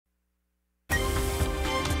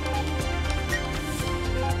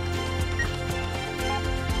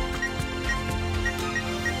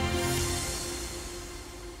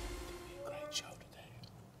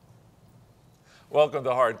Welcome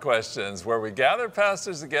to Hard Questions, where we gather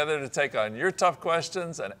pastors together to take on your tough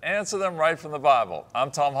questions and answer them right from the Bible.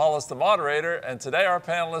 I'm Tom Hollis, the moderator, and today our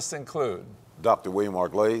panelists include Dr. William R.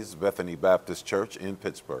 Glaze, Bethany Baptist Church in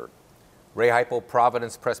Pittsburgh. Ray Heipel,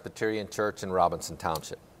 Providence Presbyterian Church in Robinson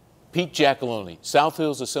Township. Pete Giacalone, South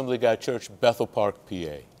Hills Assembly of God Church, Bethel Park,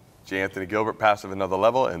 PA. J. Anthony Gilbert, pastor of Another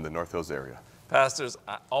Level in the North Hills area. Pastors.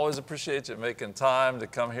 I always appreciate you making time to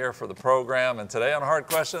come here for the program. And today on Hard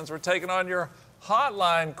Questions, we're taking on your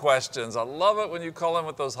hotline questions. I love it when you call in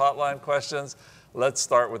with those hotline questions. Let's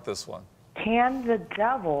start with this one. Can the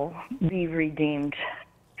devil be redeemed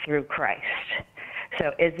through Christ?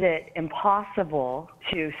 So is it impossible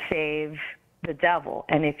to save the devil?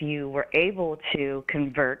 And if you were able to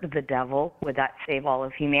convert the devil, would that save all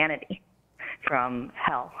of humanity from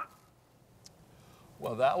hell?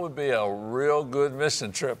 Well, that would be a real good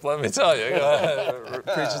mission trip, let me tell you.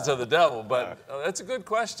 Preaching to the devil, but that's a good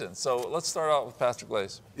question. So let's start out with Pastor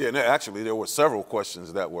Glaze. Yeah, and actually there were several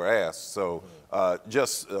questions that were asked. So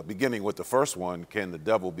beginning with the first one, can the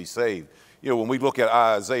devil be saved? You know, when we look at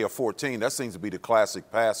Isaiah 14, that seems to be the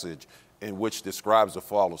classic passage in which describes the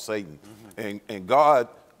fall of Satan. And God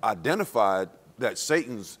identified that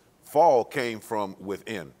Satan's fall came from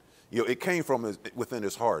within. You know, it came from within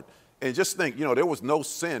his heart. And just think, you know, there was no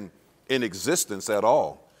sin in existence at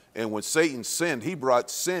all. And when Satan sinned, he brought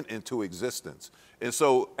sin into existence. And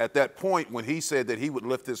so at that point, when he said that he would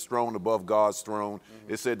lift his throne above God's throne,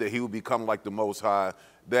 it said that he would become like the Most High,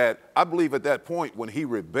 that I believe at that point when he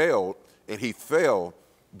rebelled and he fell,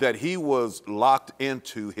 that he was locked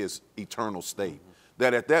into his eternal state.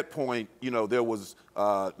 That at that point, you know, there was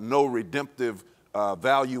no redemptive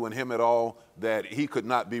value in him at all, that he could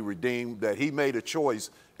not be redeemed, that he made a choice,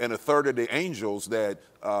 and a third of the angels that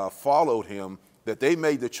followed him, that they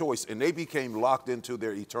made the choice and they became locked into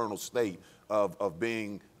their eternal state of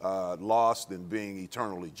being lost and being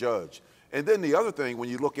eternally judged. And then the other thing, when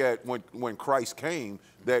you look at when Christ came,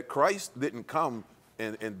 that Christ didn't come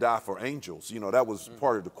and die for angels. You know, that was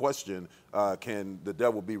part of the question, can the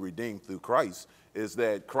devil be redeemed through Christ? Is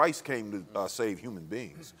that Christ came to save human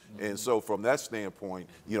beings. And so from that standpoint,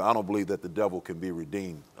 you know, I don't believe that the devil can be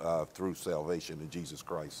redeemed through salvation in Jesus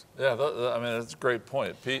Christ. Yeah, I mean, that's a great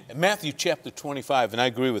point. Pete? In Matthew chapter 25, and I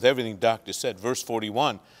agree with everything Doctor said, verse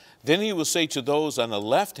 41, then he will say to those on the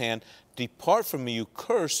left hand, depart from me, you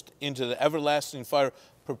cursed, into the everlasting fire,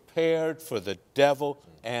 prepared for the devil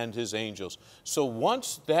and his angels. So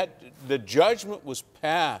once that the judgment was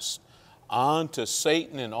passed on to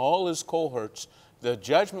Satan and all his cohorts, the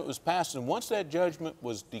judgment was passed, and once that judgment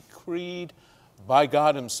was decreed by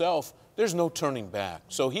God himself, there's no turning back.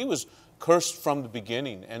 So he was cursed from the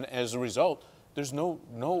beginning, and as a result, there's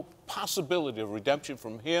no possibility of redemption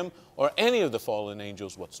from him or any of the fallen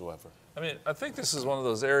angels whatsoever. I mean, I think this is one of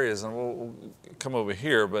those areas, and we'll come over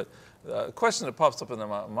here, but a question that pops up in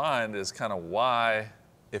my mind is kind of why,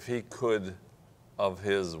 if he could, of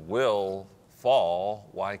his will, fall,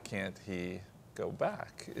 why can't he go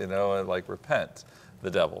back, you know, and like repent, the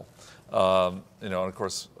devil? You know, and of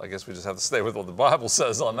course, I guess we just have to stay with what the Bible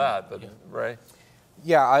says on that, but Ray?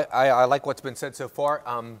 Yeah, I like what's been said so far.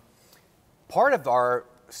 Part of our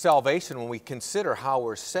salvation, when we consider how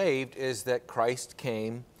we're saved, is that Christ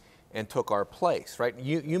came and took our place, right?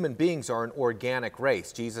 Human beings are an organic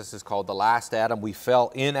race. Jesus is called the last Adam. We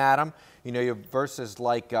fell in Adam. You know, you have verses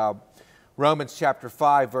like Romans chapter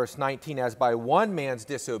 5, verse 19, as by one man's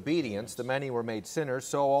disobedience the many were made sinners,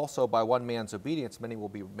 so also by one man's obedience many will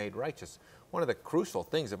be made righteous. One of the crucial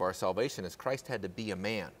things of our salvation is Christ had to be a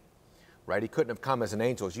man, right? He couldn't have come as an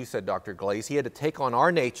angel, as you said, Dr. Glaze. He had to take on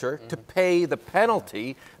our nature to pay the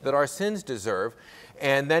penalty that our sins deserve,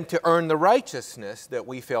 and then to earn the righteousness that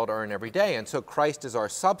we fail to earn every day. And so Christ is our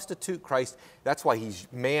substitute. Christ, that's why he's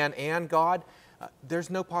man and God. There's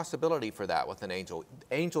no possibility for that with an angel.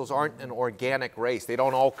 Angels aren't an organic race. They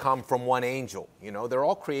don't all come from one angel. You know, they're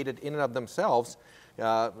all created in and of themselves,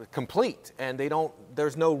 complete, and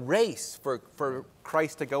there's no race for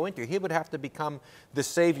Christ to go into. He would have to become the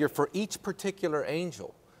Savior for each particular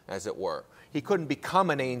angel, as it were. He couldn't become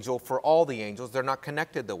an angel for all the angels. They're not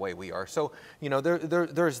connected the way we are. So, you know,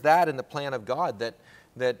 there's that in the plan of God,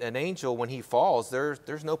 that an angel, when he falls,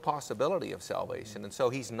 there's no possibility of salvation. And so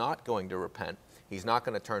he's not going to repent. He's not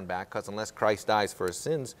going to turn back, because unless Christ dies for his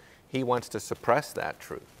sins, he wants to suppress that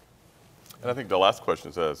truth. And I think the last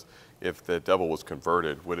question says, if the devil was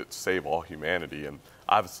converted, would it save all humanity? And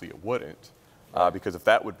obviously it wouldn't, because if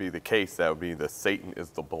that would be the case, that would be that Satan is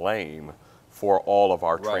the blame for all of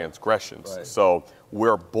our transgressions. Right. So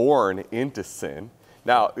we're born into sin.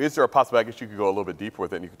 Now, is there a possibility, I guess you could go a little bit deeper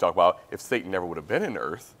with it, and you could talk about if Satan never would have been in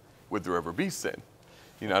earth, would there ever be sin?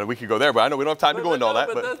 You know, we could go there, but I know we don't have time to go into all that.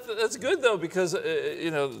 But that's good though, because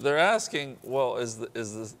you know, they're asking, well, is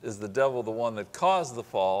the devil the one that caused the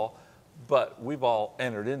fall? But we've all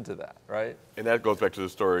entered into that, right? And that goes back to the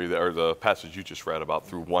story or the passage you just read about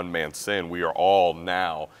through one man's sin, we are all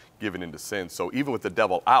now given into sin. So even with the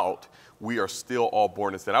devil out, we are still all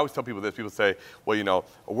born in sin. I always tell people this. People say, well, you know,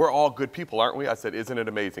 we're all good people, aren't we? I said, isn't it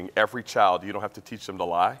amazing? Every child, you don't have to teach them to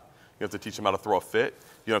lie. You have to teach them how to throw a fit.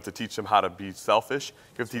 You don't have to teach them how to be selfish.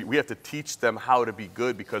 We have to teach them how to be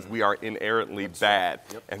good because we are inherently bad.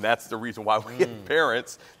 Yep. And that's the reason why we have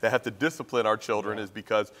parents that have to discipline our children is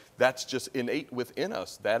because that's just innate within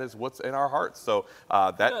us. That is what's in our hearts. So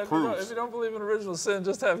that proves. If you don't believe in original sin,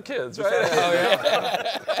 just have kids, right?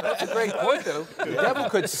 That's a great point, though. The devil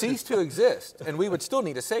could cease to exist, and we would still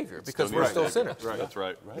need a Savior because we're still sinners. Right. That's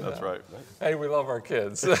right. That's right. Hey, we love our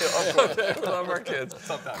kids. Okay, we love our kids.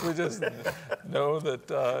 We just know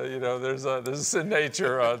that you know, there's a sin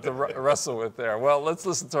nature to wrestle with there. Well, let's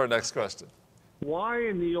listen to our next question. Why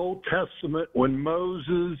in the Old Testament, when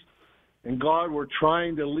Moses and God were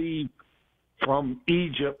trying to leave from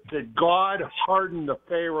Egypt, did God harden the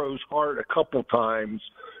Pharaoh's heart a couple times?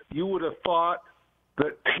 You would have thought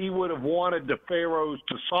that he would have wanted the Pharaohs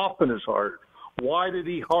to soften his heart. Why did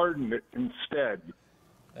he harden it instead?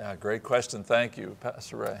 Yeah, great question. Thank you,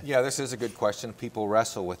 Pastor Ray. Yeah, this is a good question. People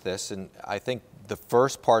wrestle with this, and I think the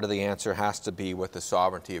first part of the answer has to be with the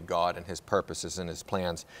sovereignty of God and his purposes and his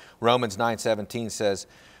plans. Romans 9:17 says,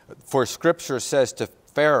 for Scripture says to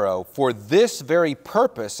Pharaoh, for this very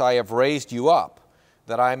purpose I have raised you up,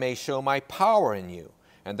 that I may show my power in you,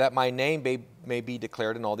 and that my name may be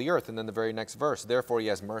declared in all the earth. And then the very next verse, therefore he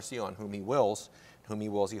has mercy on whom he wills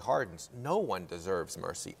he hardens. No one deserves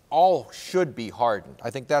mercy. All should be hardened. I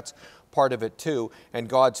think that's part of it too. And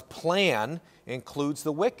God's plan includes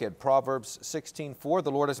the wicked. Proverbs 16:4,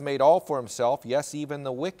 the Lord has made all for himself, yes, even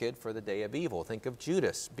the wicked for the day of evil. Think of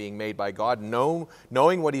Judas being made by God,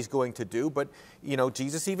 knowing what he's going to do, but you know,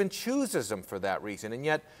 Jesus even chooses him for that reason. And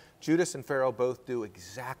yet Judas and Pharaoh both do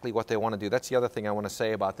exactly what they want to do. That's the other thing I want to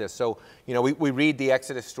say about this. So, you know, we read the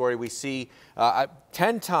Exodus story. We see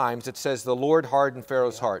 10 times it says the Lord hardened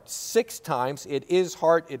Pharaoh's heart. 6 times it is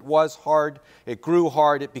hard, it was hard, it grew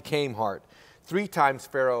hard, it became hard. 3 times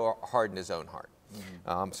Pharaoh hardened his own heart.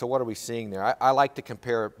 So what are we seeing there? I like to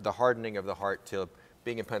compare the hardening of the heart to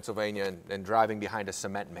being in Pennsylvania and driving behind a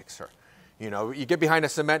cement mixer. You know, you get behind a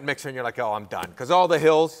cement mixer and you're like, oh, I'm done. Because all the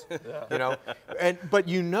hills, you know. But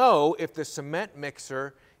you know, if the cement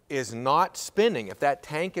mixer is not spinning, if that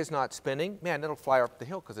tank is not spinning, man, it'll fly up the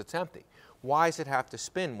hill because it's empty. Why does it have to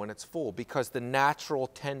spin when it's full? Because the natural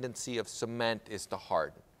tendency of cement is to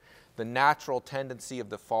harden. The natural tendency of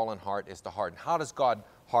the fallen heart is to harden. How does God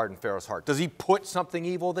harden Pharaoh's heart? Does he put something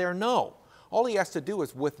evil there? No. All he has to do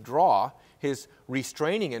is withdraw his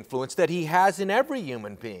restraining influence that he has in every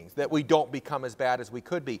human being, that we don't become as bad as we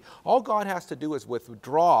could be. All God has to do is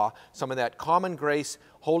withdraw some of that common grace,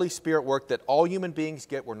 Holy Spirit work that all human beings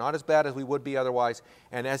get. We're not as bad as we would be otherwise.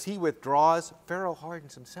 And as he withdraws, Pharaoh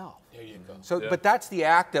hardens himself. There you go. So, but that's the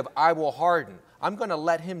act of, I will harden. I'm going to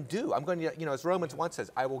let him do. I'm going to, you know, as Romans 1 says,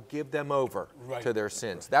 I will give them over to their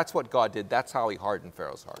sins. That's what God did. That's how he hardened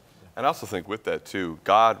Pharaoh's heart. And I also think with that too,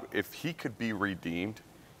 God, if he could be redeemed,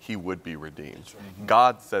 he would be redeemed. Right.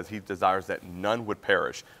 God says he desires that none would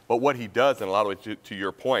perish. But what he does, in a lot of ways, to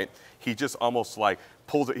your point, he just almost like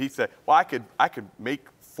pulls it. He said, well, I could make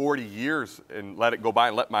 40 years and let it go by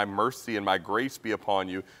and let my mercy and my grace be upon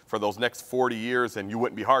you for those next 40 years and you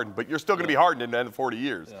wouldn't be hardened, but you're still going to be hardened in the end of 40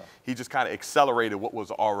 years. Yeah. He just kind of accelerated what was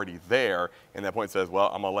already there, and that point says, well,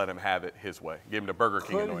 I'm going to let him have it his way. Give him the Burger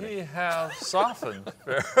King anointing. Could he have softened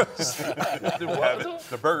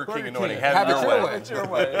the Burger King anointing? Have it your way. Have it your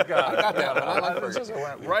way. I got that one. I like Burger King. It just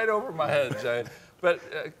went right over my head, Jay. But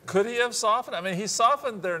could he have softened? I mean, he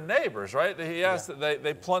softened their neighbors, right? He asked that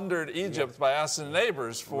they plundered Egypt by asking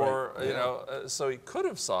neighbors for, you know, so he could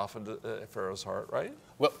have softened Pharaoh's heart, right?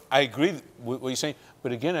 Well, I agree with what you're saying,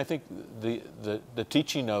 but again, I think the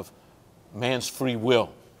teaching of man's free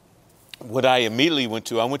will. What I immediately went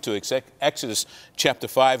to Exodus chapter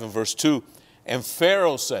 5 and verse 2, and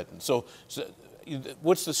Pharaoh said, so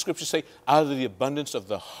what's the scripture say? Out of the abundance of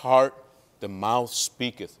the heart, the mouth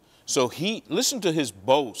speaketh. So listen to his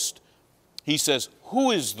boast. He says,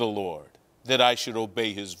 who is the Lord that I should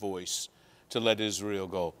obey his voice to let Israel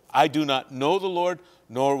go? I do not know the Lord,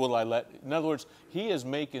 nor will I let. In other words, he is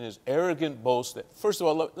making his arrogant boast that, first of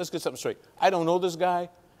all, let's get something straight. I don't know this guy,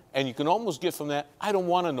 and you can almost get from that, I don't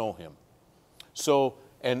want to know him. So,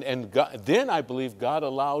 and God, then I believe God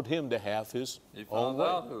allowed him to have his own way. He found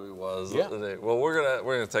out who he was. Yeah. Well, we're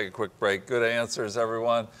gonna take a quick break. Good answers,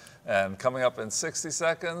 everyone. And coming up in 60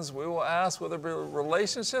 seconds, we will ask will there be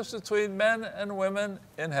relationships between men and women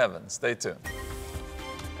in heaven? Stay tuned.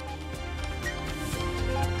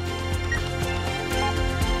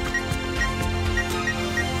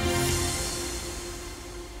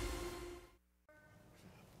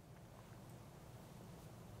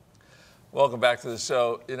 Welcome back to the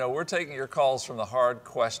show. You know, we're taking your calls from the Hard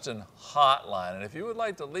Question Hotline. And if you would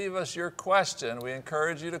like to leave us your question, we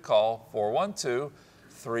encourage you to call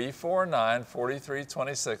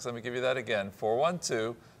 412-349-4326. Let me give you that again,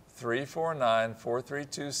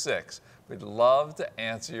 412-349-4326. We'd love to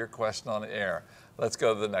answer your question on the air. Let's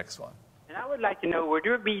go to the next one. And I would like to know, would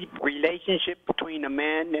there be relationship between a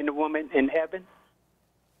man and a woman in heaven?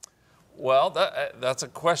 Well, that's a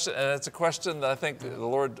question, and it's a question that I think the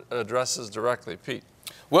Lord addresses directly. Pete.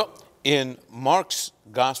 Well, in Mark's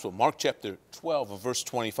Gospel, Mark chapter 12, verse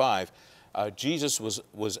 25, Jesus was,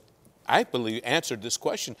 I believe, answered this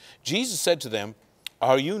question. Jesus said to them,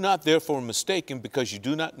 "Are you not therefore mistaken because you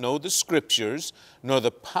do not know the Scriptures nor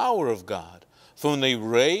the power of God? For when they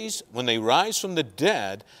rise from the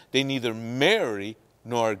dead, they neither marry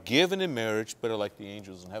nor are given in marriage, but are like the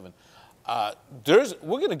angels in heaven." We're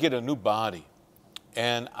going to get a new body,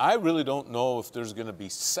 and I really don't know if there's going to be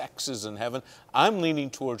sexes in heaven. I'm leaning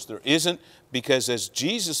towards there isn't, because as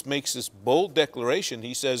Jesus makes this bold declaration,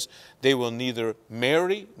 he says they will neither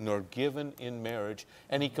marry nor given in marriage,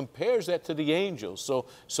 and he compares that to the angels. So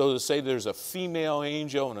to say there's a female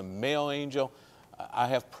angel and a male angel, I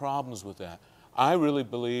have problems with that. I really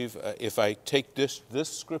believe, if I take this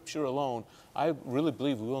scripture alone, I really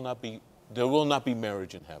believe there will not be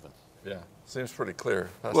marriage in heaven. Yeah, seems pretty clear.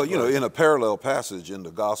 Well, you know, in a parallel passage in the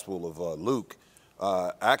Gospel of Luke,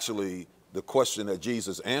 actually the question that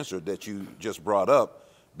Jesus answered that you just brought up,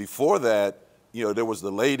 before that, you know, there was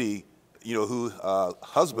the lady, you know, whose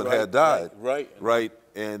husband had died. Right.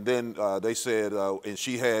 And then they said, and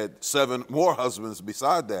she had 7 more husbands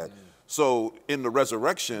beside that. So in the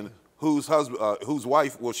resurrection, whose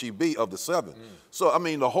wife will she be of the 7? So, I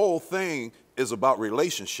mean, the whole thing is about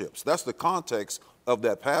relationships. That's the context of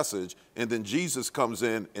that passage. And then Jesus comes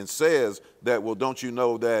in and says that, well, don't you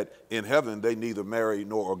know that in heaven they neither marry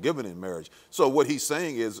nor are given in marriage? So what he's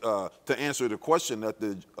saying is, to answer the question that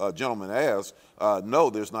the gentleman asked,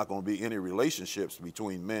 no, there's not going to be any relationships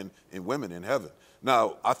between men and women in heaven.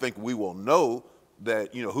 Now, I think we will know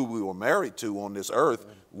that, you know, who we were married to on this earth.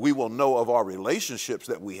 We will know of our relationships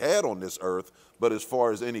that we had on this earth, but as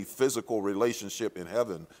far as any physical relationship in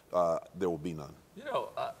heaven, there will be none. You know,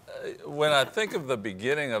 when I think of the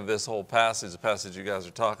beginning of this whole passage, the passage you guys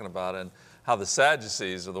are talking about, and how the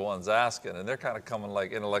Sadducees are the ones asking, and they're kind of coming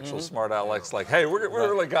like intellectual smart alecks, like, hey, we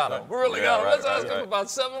really got him. We really got him. Let's ask him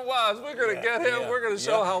about 7 wives. We're going to get him. We're going to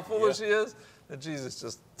show how foolish he is. And Jesus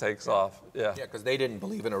just takes off. Yeah, because they didn't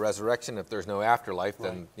believe in a resurrection. If there's no afterlife,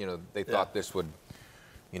 then, you know, they thought this would,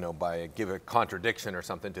 you know, give a contradiction or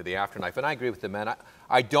something to the afterlife. And I agree with the men.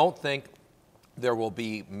 I don't think there will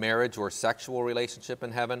be marriage or sexual relationship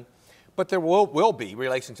in heaven, but there will be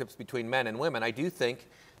relationships between men and women. I do think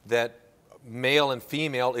that male and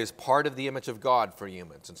female is part of the image of God for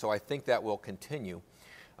humans, and so I think that will continue.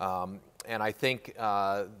 And I think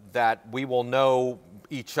that we will know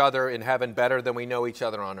each other in heaven better than we know each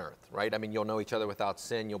other on earth, right? I mean, you'll know each other without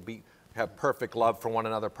sin. You'll have perfect love for one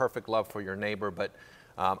another, perfect love for your neighbor, but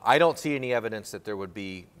I don't see any evidence that there would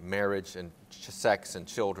be marriage and sex and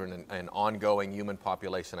children and ongoing human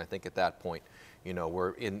population. I think at that point, you know,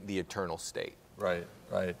 we're in the eternal state. Right,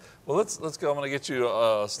 right. Well, let's go. I'm going to get you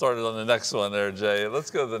started on the next one there, Jay.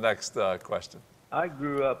 Let's go to the next question. I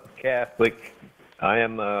grew up Catholic. I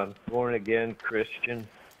am a born-again Christian.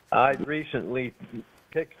 I recently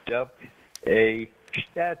picked up a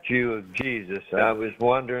statue of Jesus. I was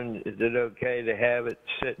wondering, is it okay to have it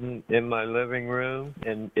sitting in my living room?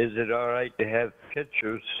 And is it all right to have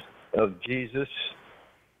pictures of Jesus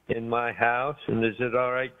in my house? And is it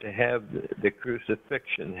all right to have the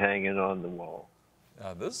crucifixion hanging on the wall?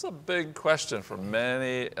 This is a big question for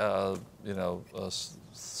many,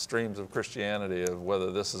 streams of Christianity of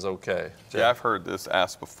whether this is okay. Yeah, I've heard this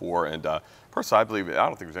asked before, and personally, I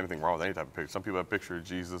don't think there's anything wrong with any type of picture. Some people have a picture of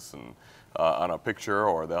Jesus and on a picture,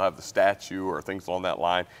 or they'll have the statue or things along that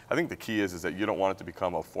line. I think the key is that you don't want it to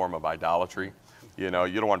become a form of idolatry. You know,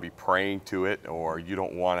 you don't want to be praying to it, or you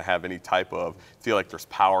don't want to have any type of feel like there's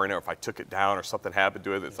power in it, or if I took it down or something happened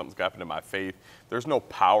to it, that something's happened to my faith. There's no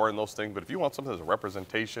power in those things, but if you want something as a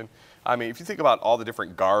representation I mean, if you think about all the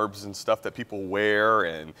different garbs and stuff that people wear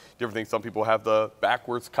and different things, some people have the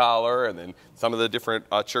backwards collar, and then some of the different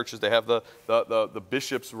churches, they have the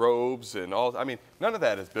bishop's robes and all. I mean, none of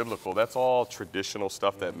that is biblical. That's all traditional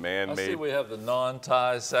stuff that man made. I see we have the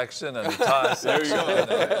non-tie section and the tie section. And we have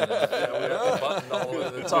the buttonhole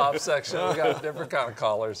in the top section. We got different kind of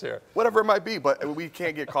collars here. Whatever it might be, but we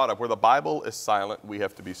can't get caught up. Where the Bible is silent, we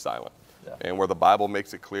have to be silent. Yeah. And where the Bible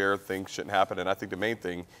makes it clear things shouldn't happen. And I think the main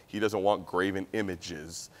thing, he doesn't want graven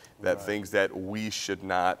images, that things that we should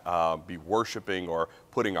not be worshiping or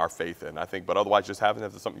putting our faith in. I think, but otherwise just having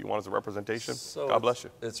it as something you want as a representation, so God bless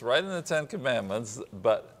you. It's right in the Ten Commandments,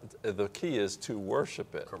 but the key is to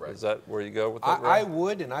worship it. Correct. Is that where you go with that? I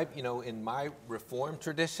would, and in my Reformed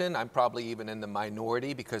tradition, I'm probably even in the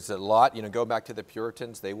minority, because a lot, go back to the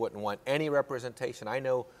Puritans, they wouldn't want any representation. I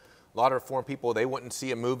know a lot of Reformed people, they wouldn't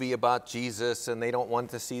see a movie about Jesus, and they don't want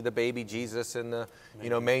to see the baby Jesus in the,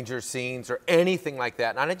 manger scenes or anything like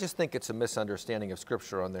that. And I just think it's a misunderstanding of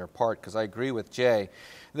Scripture on their part, because I agree with Jay.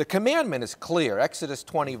 The commandment is clear. Exodus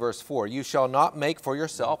 20, verse 4, you shall not make for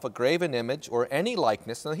yourself a graven image or any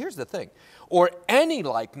likeness. Now here's the thing, or any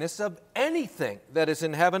likeness of anything that is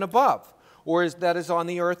in heaven above, or that is on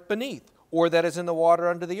the earth beneath, or that is in the water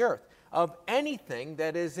under the earth, of anything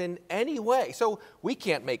that is in any way. So we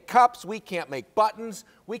can't make cups, we can't make buttons,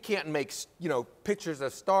 we can't make, pictures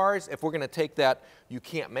of stars. If we're going to take that, you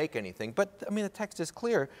can't make anything. But, the text is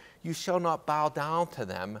clear. You shall not bow down to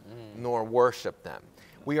them, nor worship them.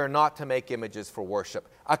 We are not to make images for worship.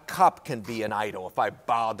 A cup can be an idol if I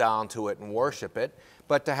bow down to it and worship it.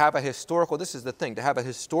 But to have a historical, this is the thing, to have a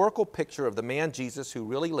historical picture of the man Jesus who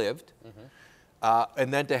really lived,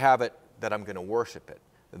 and then to have it that I'm going to worship it.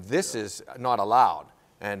 This is not allowed,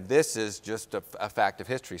 and this is just a fact of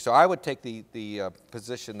history. So I would take the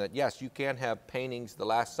position that, yes, you can have paintings, the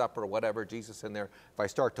Last Supper, whatever, Jesus in there. If I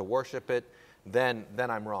start to worship it, then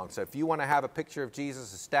I'm wrong. So if you want to have a picture of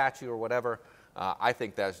Jesus, a statue or whatever, I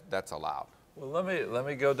think that's allowed. Well, let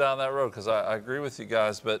me go down that road, because I agree with you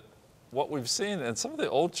guys, but what we've seen in some of the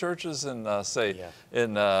old churches in,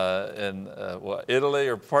 Italy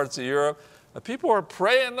or parts of Europe, people are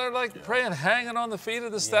praying, they're like praying, hanging on the feet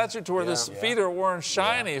of the statue to where the feet are worn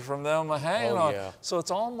shiny from them hanging on. So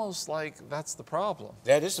it's almost like that's the problem.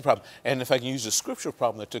 That is the problem. And if I can use a scriptural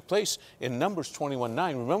problem that took place in Numbers 21:9,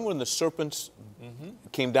 remember when the serpents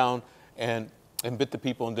came down and bit the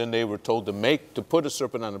people, and then they were told to put a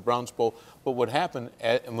serpent on a bronze pole. But what happened,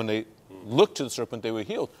 when they looked to the serpent, they were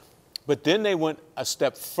healed. But then they went a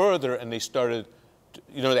step further and they started,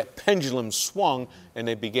 that pendulum swung, and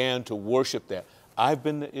they began to worship that. I've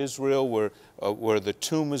been to Israel where the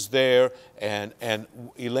tomb is there, and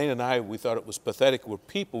Elaine and I, we thought it was pathetic, where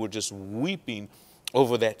people were just weeping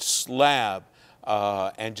over that slab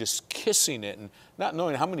and just kissing it, and not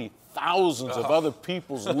knowing how many thousands of other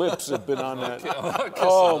people's lips have been on that.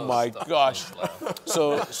 Oh my gosh.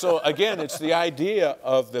 So again, it's the idea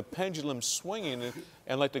of the pendulum swinging,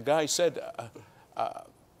 and like the guy said,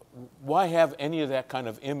 why have any of that kind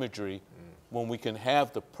of imagery when we can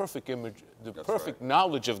have the perfect image, the perfect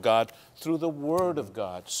knowledge of God through the Word of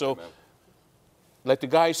God? So, like the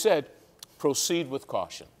guy said, proceed with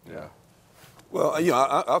caution. Yeah. Well,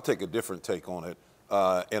 I'll take a different take on it.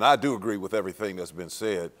 And I do agree with everything that's been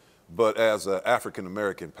said. But as an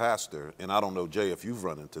African-American pastor, and I don't know, Jay, if you've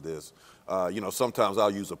run into this, sometimes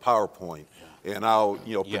I'll use a PowerPoint and I'll,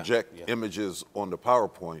 project images on the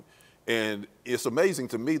PowerPoint. And it's amazing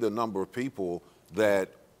to me the number of people that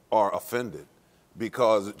are offended,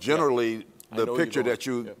 because generally the picture that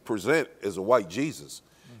you present is a white Jesus.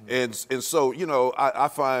 And so, I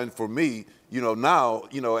find for me, now,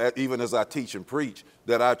 even as I teach and preach,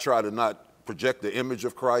 that I try to not project the image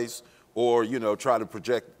of Christ or, try to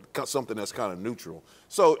project something that's kind of neutral.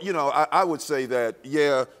 So, I would say that,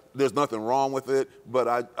 there's nothing wrong with it, but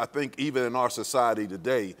I think even in our society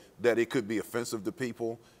today that it could be offensive to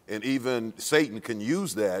people. And even Satan can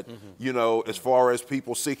use that, as far as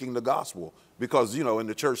people seeking the gospel. Because, in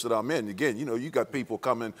the church that I'm in, again, you got people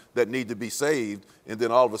coming that need to be saved. And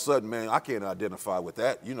then all of a sudden, man, I can't identify with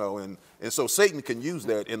that, and so Satan can use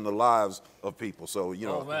that in the lives of people. So,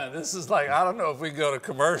 Oh, man, this is like, I don't know if we go to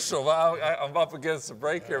commercial. I'm up against the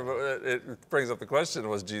break here, but it brings up the question,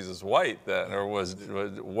 was Jesus white then? Or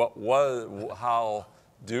how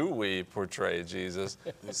do we portray Jesus?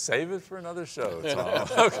 Save it for another show, Tom.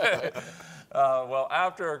 Okay. Well,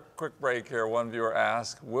 after a quick break here, one viewer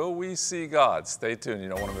asked, will we see God? Stay tuned. You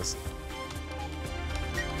don't want to miss it.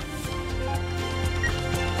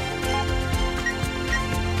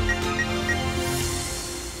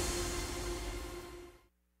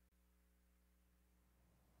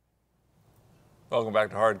 Welcome back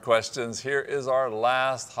to Hard Questions. Here is our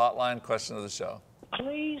last hotline question of the show.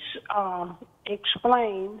 Please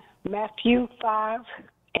explain Matthew 5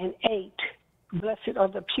 and 8. Blessed are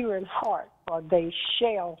the pure in heart, for they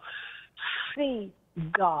shall see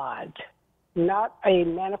God. Not a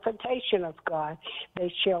manifestation of God.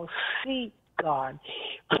 They shall see God.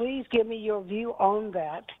 Please give me your view on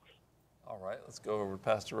that. All right, let's go over to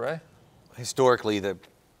Pastor Ray. Historically, the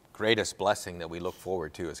greatest blessing that we look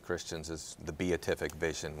forward to as Christians is the beatific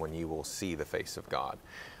vision, when you will see the face of God.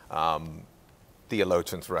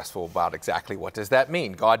 Theologians wrestle about exactly what does that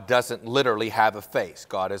mean. God doesn't literally have a face.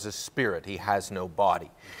 God is a spirit. He has no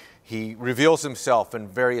body. He reveals himself in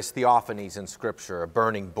various theophanies in Scripture, a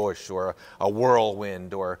burning bush or a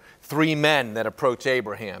whirlwind or three men that approach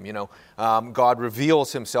Abraham. You know, God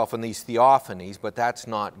reveals himself in these theophanies, but that's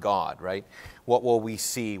not God, right? What will we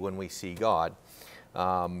see when we see God?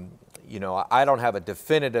 You know, I don't have a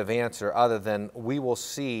definitive answer other than we will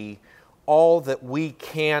see all that we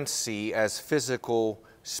can see as physical,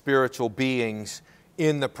 spiritual beings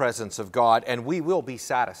in the presence of God, and we will be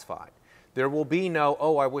satisfied. There will be no,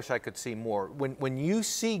 oh, I wish I could see more. When you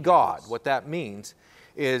see God, what that means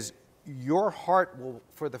is your heart will,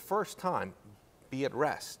 for the first time, be at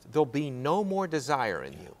rest. There'll be no more desire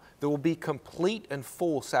in you. There will be complete and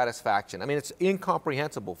full satisfaction. I mean, it's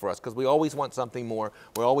incomprehensible for us because we always want something more.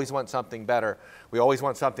 We always want something better. We always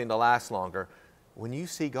want something to last longer. When you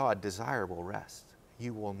see God, desire will rest.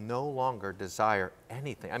 You will no longer desire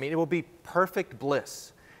anything. I mean, it will be perfect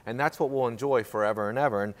bliss. And that's what we'll enjoy forever and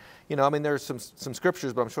ever. And, you know, I mean, there's some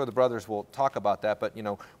scriptures, but I'm sure the brothers will talk about that. But, you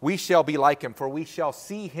know, we shall be like him, for we shall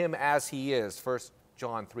see him as he is, 1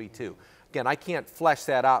 John 3:2. Again, I can't flesh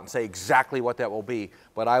that out and say exactly what that will be,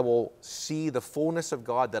 but I will see the fullness of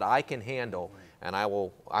God that I can handle, and I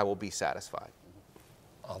will be satisfied.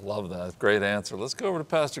 I love that. Great answer. Let's go over to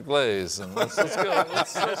Pastor Glaze, and let's just go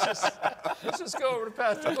over to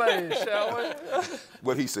Pastor Glaze, shall we?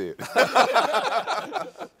 What he said.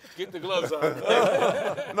 Get the gloves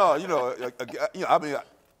on. No, I mean,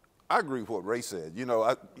 I agree with what Ray said. You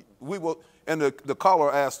know, we will, and the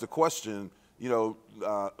caller asked the question, you know,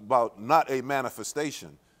 about not a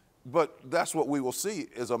manifestation, but that's what we will see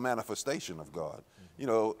is a manifestation of God. You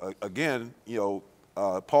know, again, you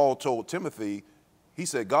know, Paul told Timothy, he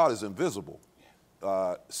said, God is invisible.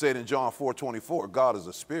 Said in John 4:24, God is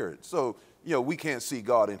a spirit. So, you know, we can't see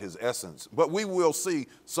God in his essence, but we will see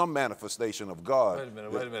some manifestation of God. Wait a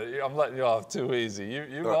minute. I'm letting you off too easy.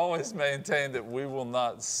 You've always maintained that we will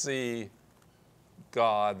not see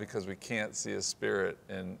God because we can't see a spirit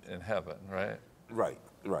in heaven, right? Right,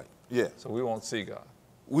 yeah. So we won't see God.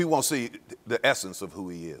 We won't see the essence of who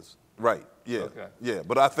he is. Right, yeah, Okay. yeah.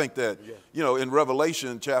 But I think that, you know, in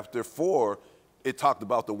Revelation chapter 4, it talked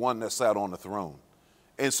about the one that sat on the throne.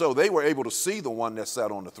 And so they were able to see the one that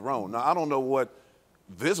sat on the throne. Now, I don't know what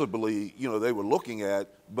visibly, you know, they were looking at,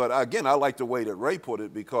 but again, I like the way that Ray put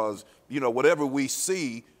it because, you know, whatever we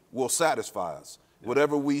see will satisfy us. Yeah.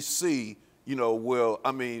 Whatever we see, you know, will,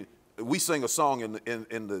 I mean, we sing a song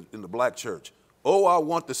in the black church. Oh, I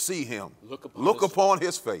want to see him. Look upon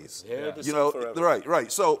his face. Yeah. You know,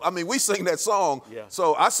 right. So, I mean, we sing that song. Yeah.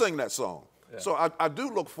 So I sing that song. Yeah. So I do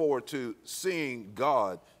look forward to seeing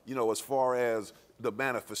God, you know, as far as the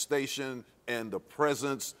manifestation and the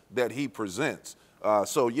presence that he presents.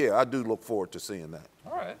 So, yeah, I do look forward to seeing that.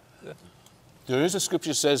 All right. Yeah. There is a scripture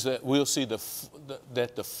that says that we'll see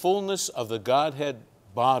that the fullness of the Godhead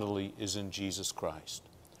bodily is in Jesus Christ.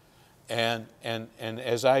 And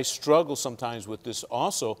as I struggle sometimes with this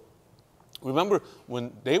also, remember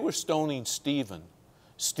when they were stoning Stephen,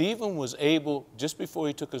 Stephen was able, just before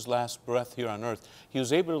he took his last breath here on earth, he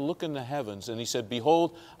was able to look in the heavens and he said,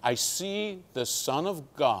 behold, I see the Son of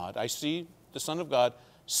God,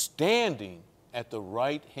 standing at the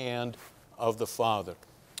right hand of the Father.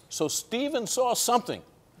 So Stephen saw something.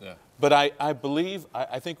 Yeah. But I believe,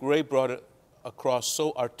 I think Ray brought it across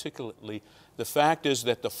so articulately. The fact is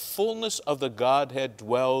that the fullness of the Godhead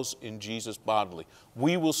dwells in Jesus bodily.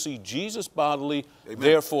 We will see Jesus bodily, Amen.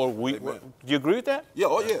 Therefore we... Do you agree with that? Yeah,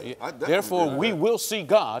 oh yeah. Therefore we will see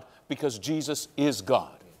God because Jesus is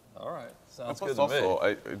God. All right, sounds good to also, me.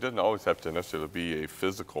 It doesn't always have to necessarily be a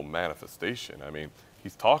physical manifestation. I mean,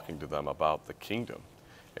 he's talking to them about the kingdom.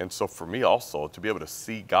 And so for me also, to be able to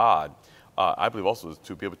see God, I believe also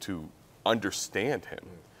to be able to understand him.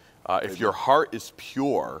 If your heart is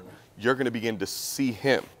pure, you're going to begin to see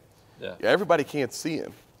him. Yeah. Everybody can't see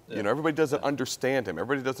him. You know, everybody doesn't understand him.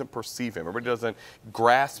 Everybody doesn't perceive him. Everybody doesn't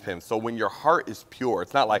grasp him. So when your heart is pure,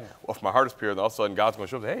 it's not like, well, if my heart is pure, then all of a sudden God's going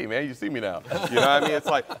to show up, hey, man, you see me now. You know what I mean? It's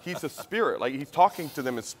like he's a spirit. Like he's talking to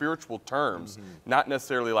them in spiritual terms, not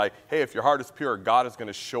necessarily like, hey, if your heart is pure, God is going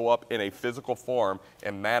to show up in a physical form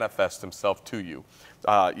and manifest himself to you.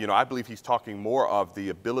 You know, I believe he's talking more of the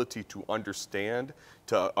ability to understand,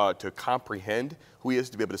 to comprehend who he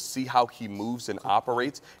is, to be able to see how he moves and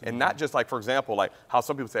operates, and not just like, for example, like how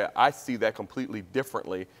some people say, I see that completely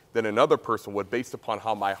differently than another person would based upon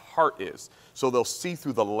how my heart is. So they'll see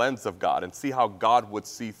through the lens of God and see how God would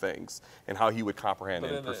see things and how he would comprehend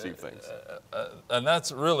and perceive things. And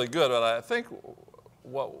that's really good. But I think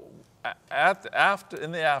what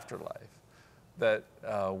in the afterlife, that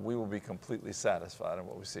we will be completely satisfied in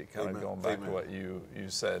what we see, kind of going back to what you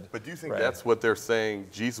said. But do you think that's what they're saying?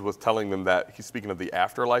 Jesus was telling them that he's speaking of the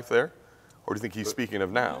afterlife there? Or do you think he's speaking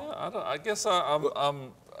of now? Yeah, I guess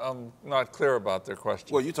I'm not clear about their question.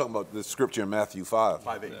 Well, you're talking about the scripture in Matthew 5.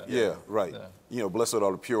 5:8. Yeah, right. Yeah. You know, blessed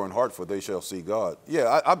are the pure in heart, for they shall see God.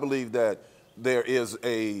 Yeah, I believe that there is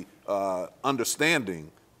a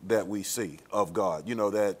understanding that we see of God. You know,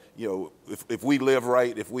 that, you know, if we live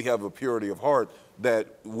right, if we have a purity of heart,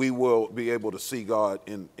 that we will be able to see God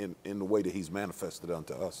in the way that he's manifested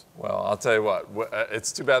unto us. Well, I'll tell you what,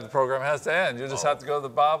 it's too bad the program has to end. You just have to go to the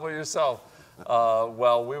Bible yourself.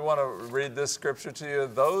 Well, we want to read this scripture to you.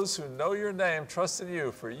 Those who know your name trust in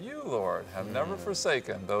you, for you, Lord, have never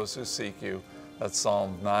forsaken those who seek you. That's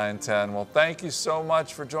Psalm 9:10. Well, thank you so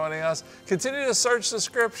much for joining us. Continue to search the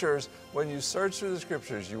scriptures. When you search through the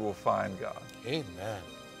scriptures, you will find God. Amen.